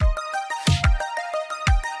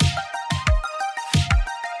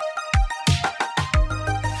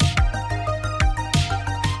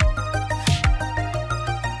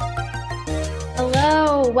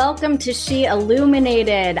welcome to She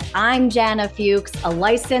Illuminated. I'm Jana Fuchs, a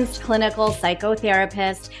licensed clinical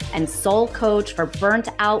psychotherapist and soul coach for burnt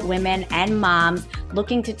out women and moms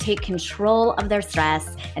looking to take control of their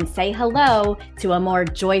stress and say hello to a more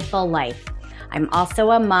joyful life. I'm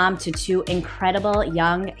also a mom to two incredible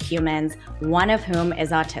young humans, one of whom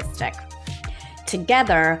is autistic.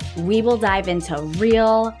 Together, we will dive into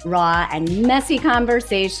real, raw, and messy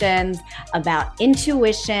conversations about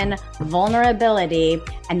intuition, vulnerability,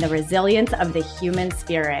 and the resilience of the human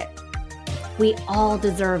spirit. We all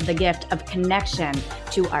deserve the gift of connection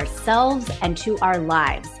to ourselves and to our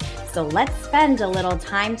lives. So let's spend a little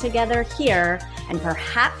time together here, and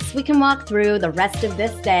perhaps we can walk through the rest of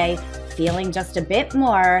this day feeling just a bit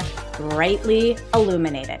more brightly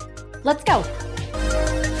illuminated. Let's go.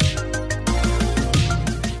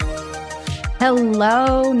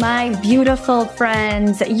 Hello, my beautiful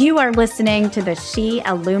friends. You are listening to the She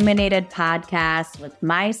Illuminated podcast with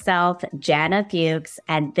myself, Jana Fuchs,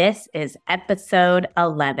 and this is episode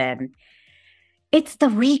 11. It's the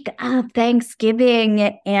week of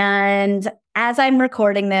Thanksgiving, and as I'm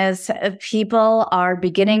recording this, people are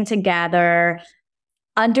beginning to gather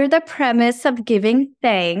under the premise of giving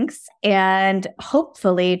thanks and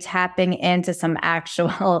hopefully tapping into some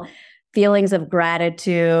actual feelings of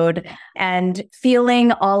gratitude and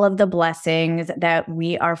feeling all of the blessings that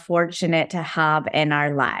we are fortunate to have in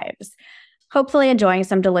our lives. Hopefully enjoying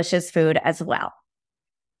some delicious food as well.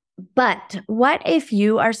 But what if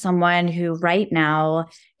you are someone who right now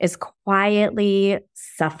is quietly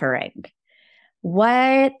suffering?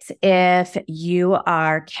 What if you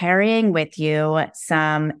are carrying with you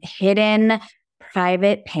some hidden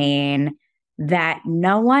private pain that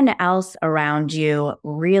no one else around you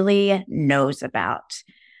really knows about?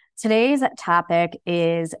 Today's topic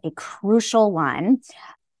is a crucial one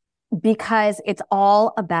because it's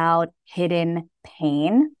all about hidden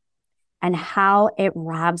pain and how it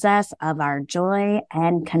robs us of our joy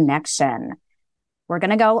and connection. We're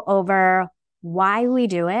going to go over why we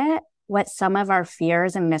do it, what some of our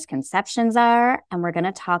fears and misconceptions are, and we're going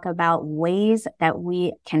to talk about ways that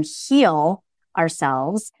we can heal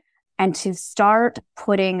ourselves and to start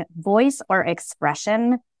putting voice or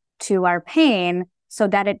expression to our pain so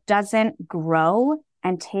that it doesn't grow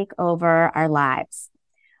and take over our lives.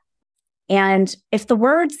 And if the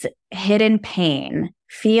words hidden pain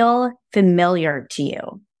feel familiar to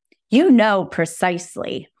you, you know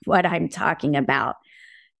precisely what I'm talking about.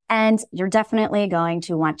 And you're definitely going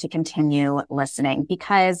to want to continue listening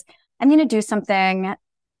because I'm going to do something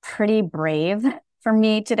pretty brave for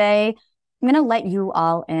me today. I'm going to let you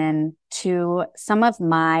all in to some of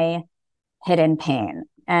my hidden pain,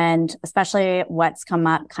 and especially what's come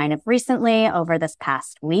up kind of recently over this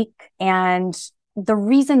past week. And the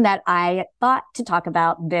reason that I thought to talk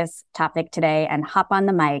about this topic today and hop on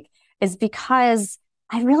the mic is because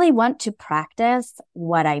I really want to practice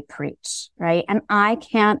what I preach, right? And I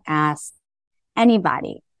can't ask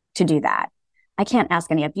anybody to do that. I can't ask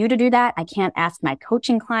any of you to do that. I can't ask my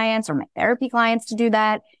coaching clients or my therapy clients to do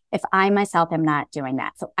that if I myself am not doing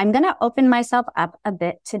that. So I'm going to open myself up a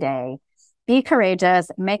bit today, be courageous,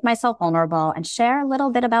 make myself vulnerable, and share a little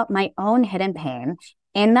bit about my own hidden pain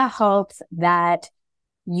in the hopes that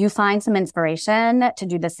you find some inspiration to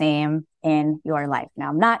do the same in your life. Now,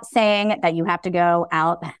 I'm not saying that you have to go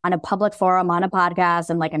out on a public forum, on a podcast,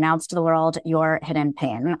 and announce to the world your hidden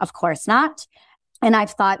pain. Of course not. And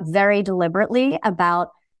I've thought very deliberately about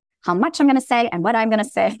how much I'm going to say and what I'm going to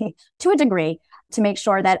say to a degree to make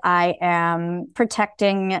sure that I am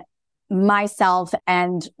protecting myself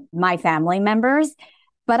and my family members.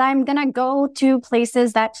 But I'm going to go to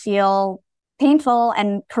places that feel painful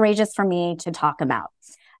and courageous for me to talk about.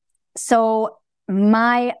 So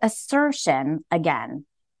my assertion, again,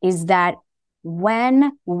 is that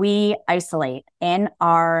when we isolate in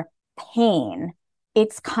our pain,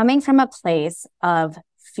 it's coming from a place of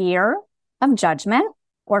fear of judgment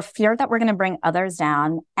or fear that we're going to bring others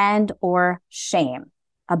down and or shame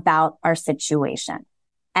about our situation.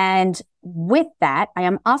 And with that, I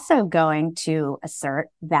am also going to assert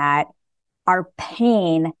that our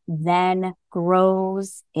pain then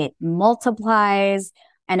grows, it multiplies.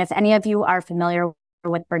 And if any of you are familiar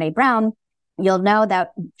with Brené Brown, you'll know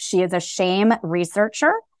that she is a shame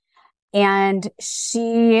researcher. And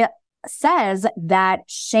she says that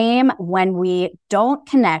shame, when we don't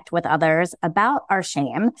connect with others about our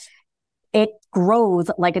shame, it grows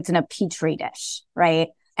like it's in a petri dish, right?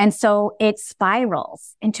 And so it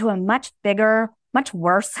spirals into a much bigger, much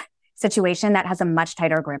worse situation that has a much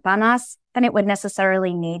tighter grip on us than it would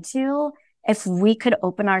necessarily need to if we could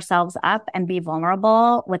open ourselves up and be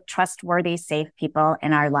vulnerable with trustworthy, safe people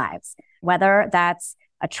in our lives, whether that's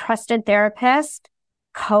a trusted therapist,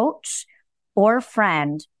 coach, or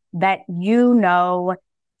friend that you know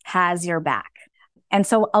has your back. And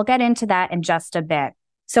so I'll get into that in just a bit.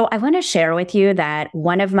 So I want to share with you that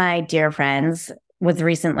one of my dear friends was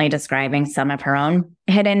recently describing some of her own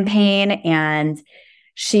hidden pain, and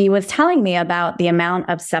she was telling me about the amount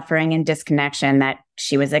of suffering and disconnection that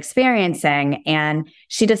she was experiencing. And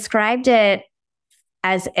she described it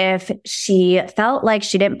as if she felt like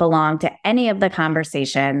she didn't belong to any of the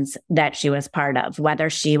conversations that she was part of, whether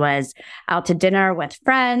she was out to dinner with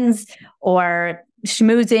friends or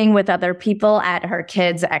schmoozing with other people at her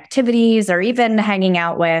kids' activities, or even hanging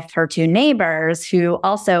out with her two neighbors who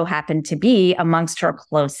also happened to be amongst her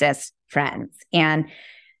closest friends. And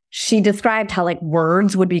she described how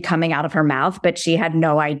words would be coming out of her mouth, but she had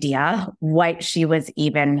no idea what she was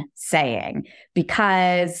even saying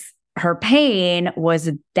because her pain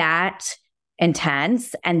was that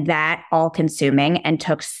intense and that all-consuming and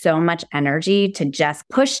took so much energy to just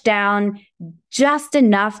push down just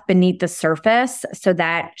enough beneath the surface so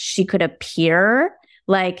that she could appear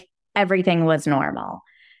like everything was normal.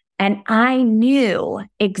 And I knew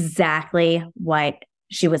exactly what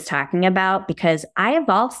she was talking about because I have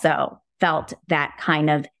also felt that kind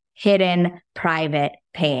of hidden private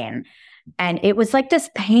pain. And it was like this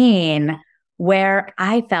pain where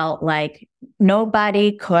I felt like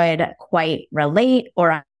nobody could quite relate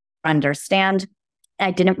or understand.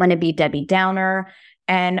 I didn't want to be Debbie Downer.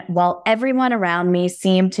 And while everyone around me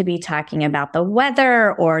seemed to be talking about the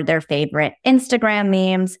weather or their favorite Instagram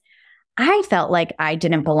memes, I felt like I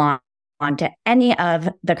didn't belong to any of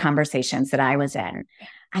the conversations that I was in.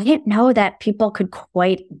 I didn't know that people could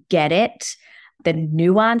quite get it, the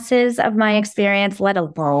nuances of my experience, let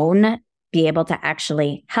alone be able to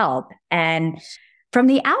actually help. And from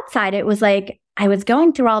the outside, it was like I was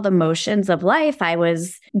going through all the motions of life. I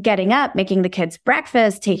was getting up, making the kids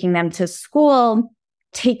breakfast, taking them to school,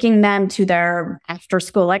 taking them to their after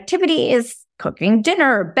school activities, cooking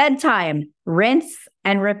dinner, bedtime, rinse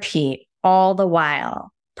and repeat, all the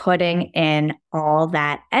while putting in all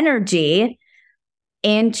that energy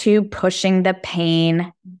into pushing the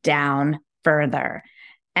pain down further.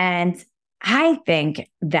 And I think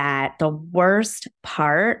that the worst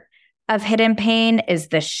part of hidden pain is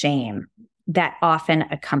the shame that often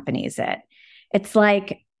accompanies it. It's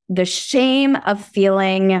like the shame of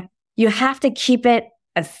feeling you have to keep it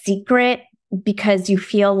a secret because you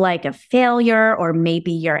feel like a failure, or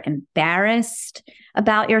maybe you're embarrassed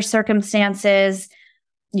about your circumstances.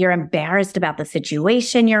 You're embarrassed about the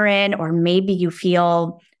situation you're in, or maybe you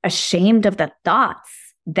feel ashamed of the thoughts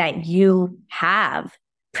that you have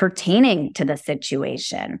pertaining to the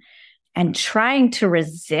situation. And trying to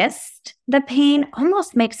resist the pain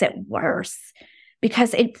almost makes it worse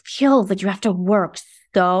because it feels like you have to work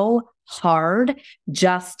so hard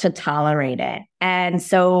just to tolerate it. And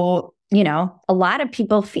so, a lot of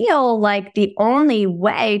people feel like the only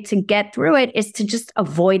way to get through it is to just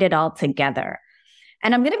avoid it altogether.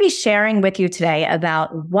 And I'm going to be sharing with you today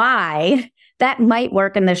about why that might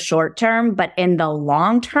work in the short term, but in the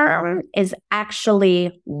long term is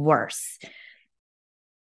actually worse.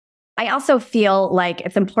 I also feel like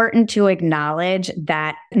it's important to acknowledge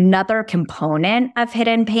that another component of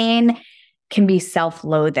hidden pain can be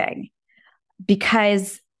self-loathing,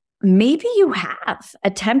 because maybe you have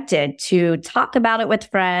attempted to talk about it with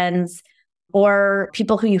friends or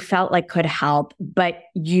people who you felt like could help, but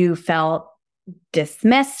you felt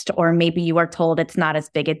dismissed, or maybe you were told it's not as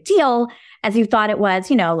big a deal as you thought it was,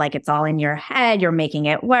 like it's all in your head, you're making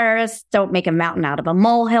it worse, don't make a mountain out of a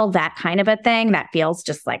molehill, that kind of a thing that feels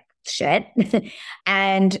just like shit.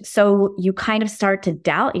 And so you kind of start to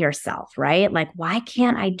doubt yourself, right? Like, why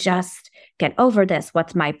can't I just get over this?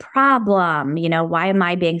 What's my problem? Why am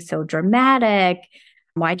I being so dramatic?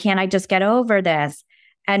 Why can't I just get over this?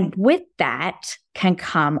 And with that can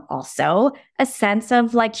come also a sense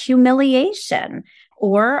of humiliation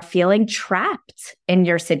or feeling trapped in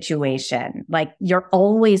your situation. Like you're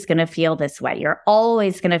always going to feel this way. You're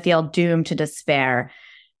always going to feel doomed to despair.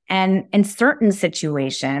 And in certain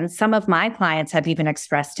situations, some of my clients have even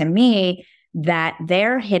expressed to me that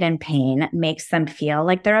their hidden pain makes them feel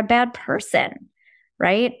like they're a bad person,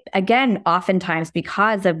 right? Again, oftentimes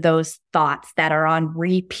because of those thoughts that are on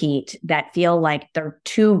repeat that feel like they're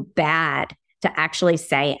too bad to actually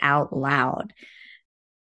say out loud.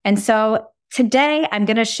 And so today I'm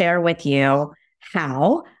going to share with you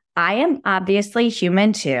how I am obviously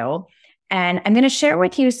human too. And I'm going to share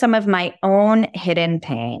with you some of my own hidden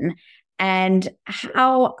pain and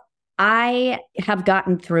how I have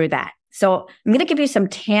gotten through that. So I'm going to give you some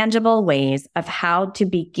tangible ways of how to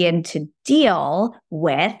begin to deal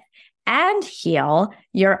with and heal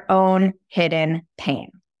your own hidden pain.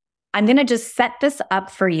 I'm going to just set this up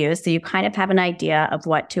for you so you kind of have an idea of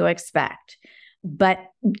what to expect. But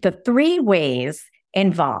the 3 ways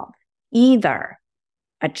involve either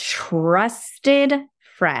a trusted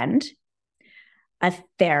friend, a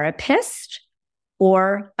therapist,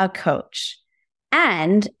 or a coach.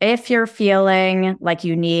 And if you're feeling like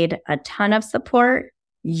you need a ton of support,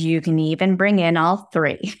 you can even bring in all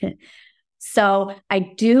 3. So I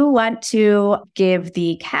do want to give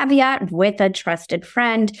the caveat with a trusted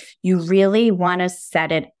friend, you really want to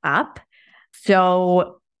set it up.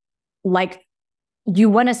 So like you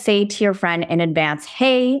want to say to your friend in advance,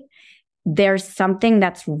 hey, there's something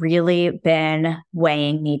that's really been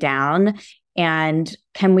weighing me down. And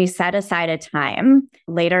can we set aside a time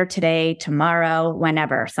later today, tomorrow,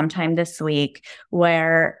 whenever, sometime this week,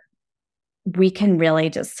 where we can really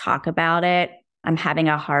just talk about it? I'm having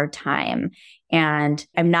a hard time. And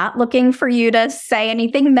I'm not looking for you to say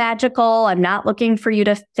anything magical. I'm not looking for you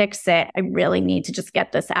to fix it. I really need to just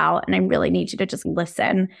get this out. And I really need you to just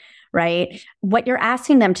listen, right? What you're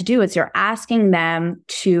asking them to do is you're asking them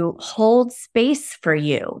to hold space for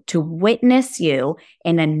you, to witness you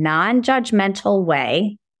in a non-judgmental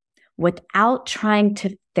way without trying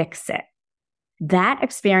to fix it. That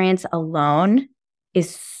experience alone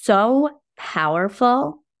is so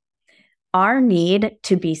powerful. Our need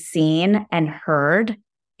to be seen and heard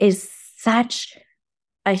is such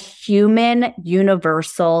a human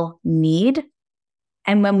universal need.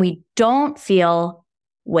 And when we don't feel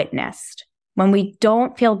witnessed, when we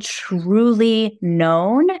don't feel truly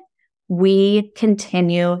known, we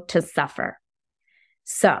continue to suffer.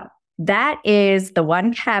 So that is the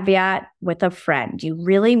one caveat with a friend. You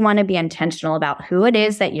really want to be intentional about who it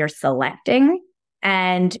is that you're selecting,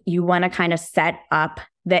 and you want to kind of set up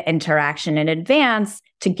the interaction in advance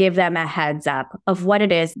to give them a heads up of what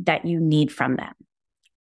it is that you need from them.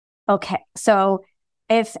 Okay, so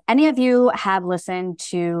if any of you have listened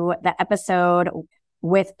to the episode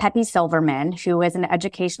with Peppy Silverman, who is an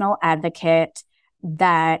educational advocate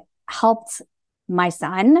that helped my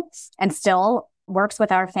son and still works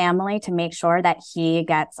with our family to make sure that he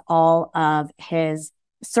gets all of his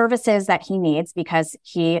services that he needs because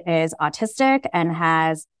he is autistic and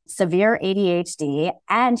has severe ADHD,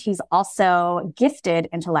 and he's also gifted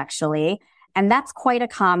intellectually. And that's quite a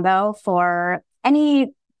combo for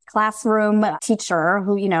any classroom teacher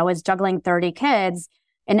who, is juggling 30 kids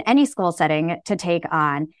in any school setting to take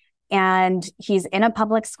on. And he's in a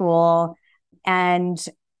public school, and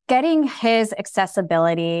getting his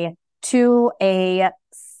accessibility to a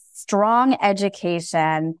strong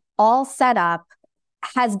education all set up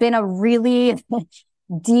has been a really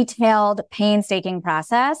detailed, painstaking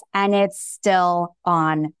process, and it's still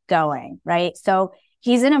ongoing, right? So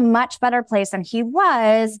he's in a much better place than he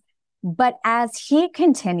was, but as he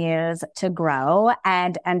continues to grow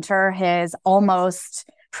and enter his almost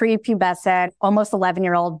prepubescent, almost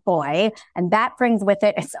 11-year-old boy, and that brings with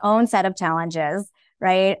it its own set of challenges,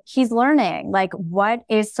 right? He's learning like what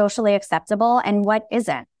is socially acceptable and what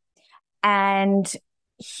isn't. And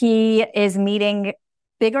he is meeting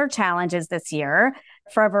bigger challenges this year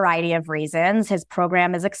for a variety of reasons. His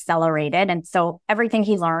program is accelerated, and so everything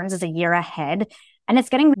he learns is a year ahead, and it's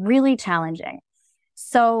getting really challenging.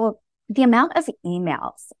 So the amount of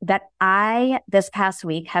emails that I this past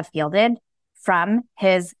week have fielded from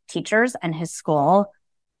his teachers and his school,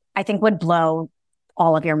 I think would blow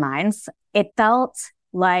all of your minds. It felt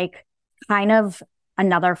like kind of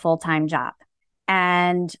another full-time job.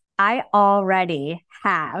 And I already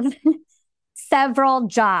have several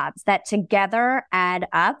jobs that together add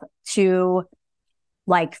up to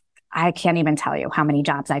I can't even tell you how many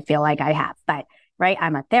jobs I feel like I have, but right.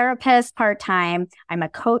 I'm a therapist part-time. I'm a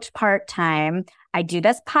coach part-time. I do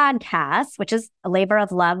this podcast, which is a labor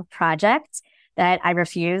of love project that I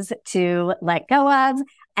refuse to let go of.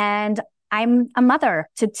 And I'm a mother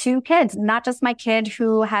to 2 kids, not just my kid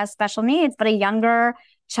who has special needs, but a younger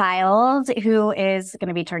child who is going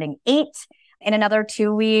to be turning 8 in another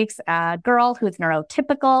 2 weeks, a girl who's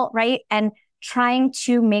neurotypical, right? And trying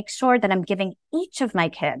to make sure that I'm giving each of my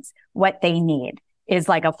kids what they need is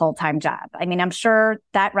like a full-time job. I mean, I'm sure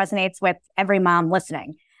that resonates with every mom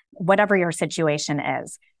listening, whatever your situation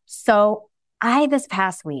is. So this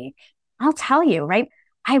past week, I'll tell you, right?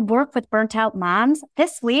 I work with burnt out moms.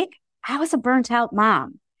 This week, I was a burnt out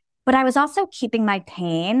mom, but I was also keeping my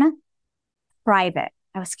pain private.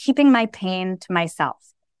 I was keeping my pain to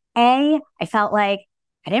myself. I felt like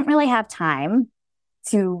I didn't really have time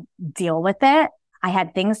to deal with it. I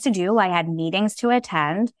had things to do. I had meetings to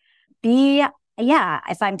attend. B, yeah,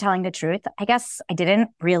 if I'm telling the truth, I guess I didn't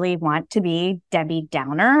really want to be Debbie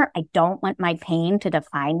Downer. I don't want my pain to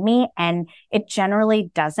define me, and it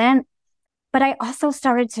generally doesn't. But I also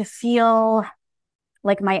started to feel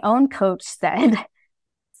like my own coach said,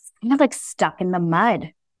 kind of like stuck in the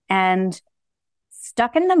mud. And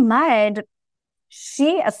stuck in the mud,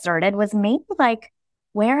 she asserted, was maybe like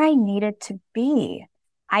where I needed to be.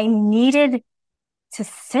 I needed to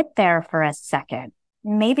sit there for a second,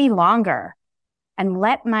 maybe longer, and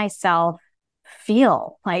let myself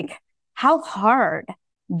feel like how hard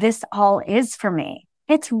this all is for me.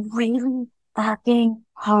 It's really fucking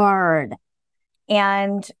hard.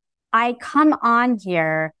 And I come on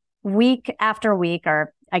here week after week,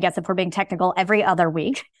 or I guess if we're being technical, every other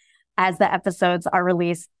week as the episodes are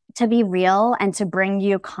released, to be real and to bring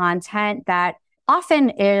you content that often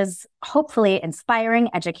is hopefully inspiring,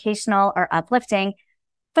 educational, or uplifting.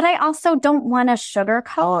 But I also don't want to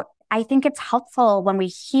sugarcoat. I think it's helpful when we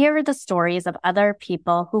hear the stories of other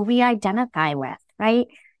people who we identify with, right?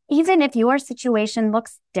 Even if your situation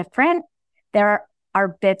looks different, there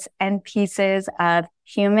are bits and pieces of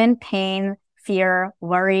human pain, fear,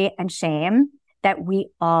 worry, and shame that we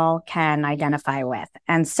all can identify with.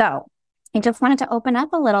 And so I just wanted to open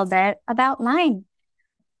up a little bit about mine.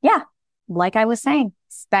 Yeah, like I was saying,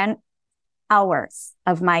 spent hours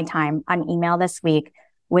of my time on email this week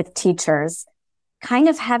with teachers, kind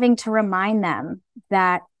of having to remind them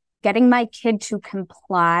that getting my kid to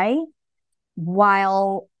comply,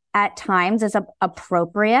 while at times is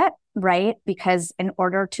appropriate, right? Because in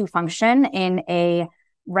order to function in a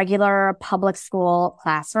regular public school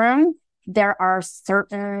classroom, there are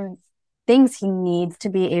certain things he needs to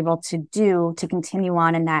be able to do to continue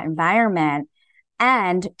on in that environment.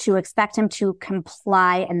 And to expect him to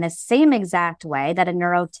comply in the same exact way that a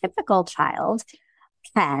neurotypical child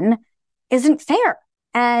can isn't fair.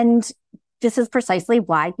 And this is precisely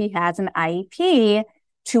why he has an IEP,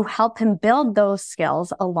 to help him build those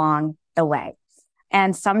skills along the way.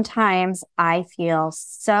 And sometimes I feel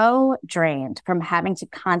so drained from having to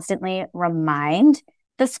constantly remind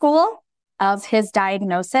the school of his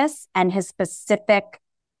diagnosis and his specific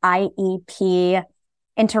IEP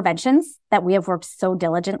interventions that we have worked so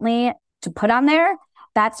diligently to put on there.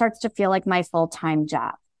 That starts to feel like my full-time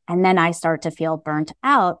job. And then I start to feel burnt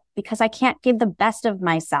out because I can't give the best of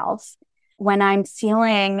myself when I'm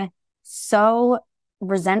feeling so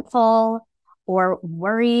resentful or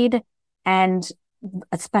worried. And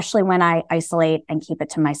especially when I isolate and keep it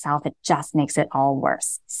to myself, it just makes it all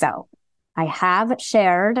worse. So I have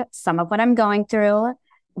shared some of what I'm going through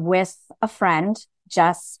with a friend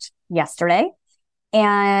just yesterday.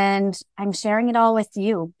 And I'm sharing it all with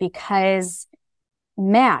you because,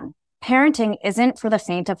 man, parenting isn't for the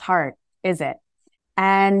faint of heart, is it?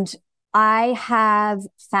 And I have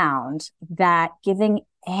found that giving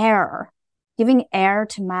air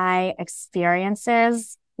to my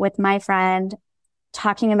experiences with my friend,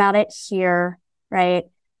 talking about it here, right?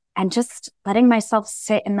 And just letting myself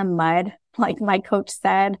sit in the mud, like my coach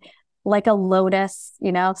said, like a lotus,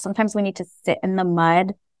 sometimes we need to sit in the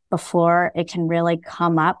mud before it can really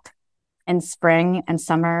come up in spring and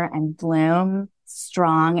summer and bloom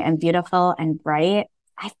strong and beautiful and bright.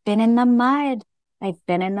 I've been in the mud.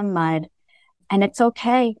 And it's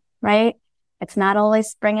okay, right? It's not always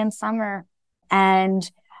spring and summer. And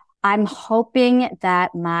I'm hoping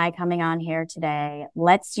that my coming on here today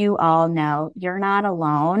lets you all know you're not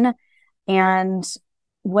alone. And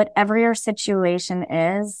whatever your situation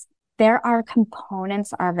is, there are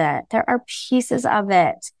components of it. There are pieces of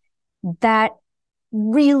it that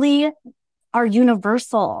really are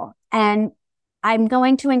universal. And I'm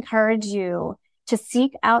going to encourage you to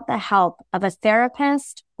seek out the help of a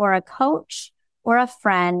therapist or a coach or a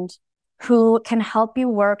friend who can help you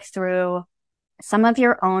work through some of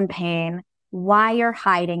your own pain, why you're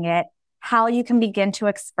hiding it, how you can begin to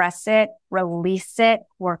express it, release it,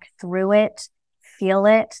 work through it, feel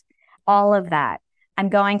it, all of that. I'm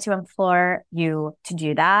going to implore you to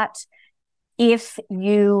do that. If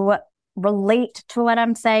you relate to what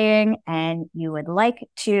I'm saying and you would like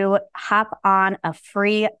to hop on a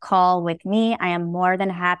free call with me, I am more than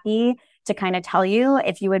happy to kind of tell you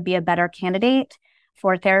if you would be a better candidate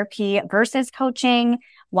for therapy versus coaching.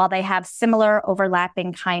 While they have similar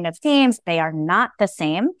overlapping kind of themes, they are not the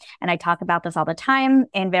same. And I talk about this all the time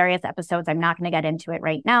in various episodes. I'm not going to get into it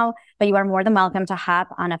right now, but you are more than welcome to hop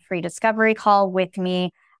on a free discovery call with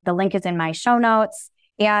me. The link is in my show notes.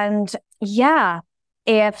 And yeah,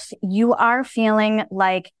 if you are feeling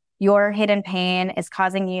like your hidden pain is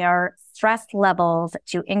causing your stress levels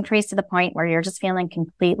to increase to the point where you're just feeling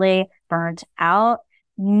completely burnt out,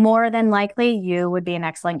 more than likely you would be an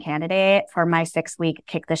excellent candidate for my 6-week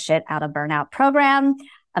Kick the Shit Out of Burnout program,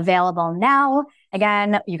 available now.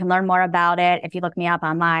 Again, you can learn more about it if you look me up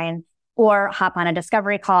online or hop on a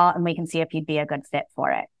discovery call and we can see if you'd be a good fit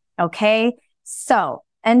for it. Okay. So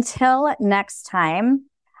until next time,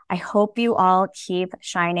 I hope you all keep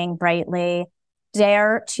shining brightly.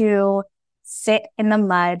 Dare to sit in the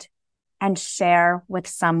mud and share with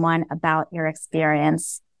someone about your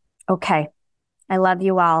experience. Okay. I love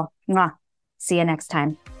you all. Mwah. See you next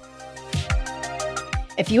time.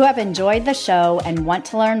 If you have enjoyed the show and want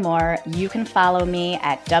to learn more, you can follow me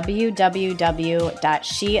at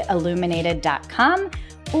www.sheilluminated.com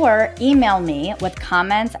or email me with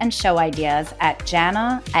comments and show ideas at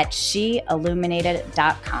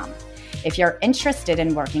jana@sheilluminated.com. If you're interested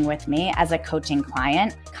in working with me as a coaching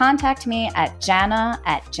client, contact me at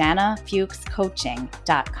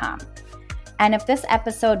jana@janafuchscoaching.com. And if this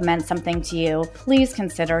episode meant something to you, please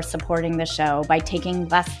consider supporting the show by taking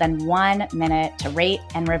less than 1 minute to rate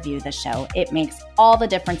and review the show. It makes all the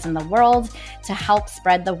difference in the world to help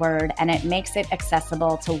spread the word, and it makes it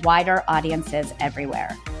accessible to wider audiences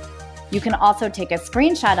everywhere. You can also take a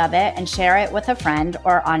screenshot of it and share it with a friend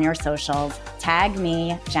or on your socials. Tag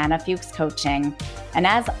me, Jana Fuchs Coaching. And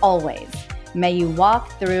as always, may you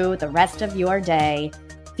walk through the rest of your day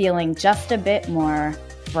feeling just a bit more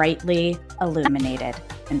brightly illuminated.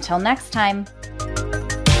 Until next time.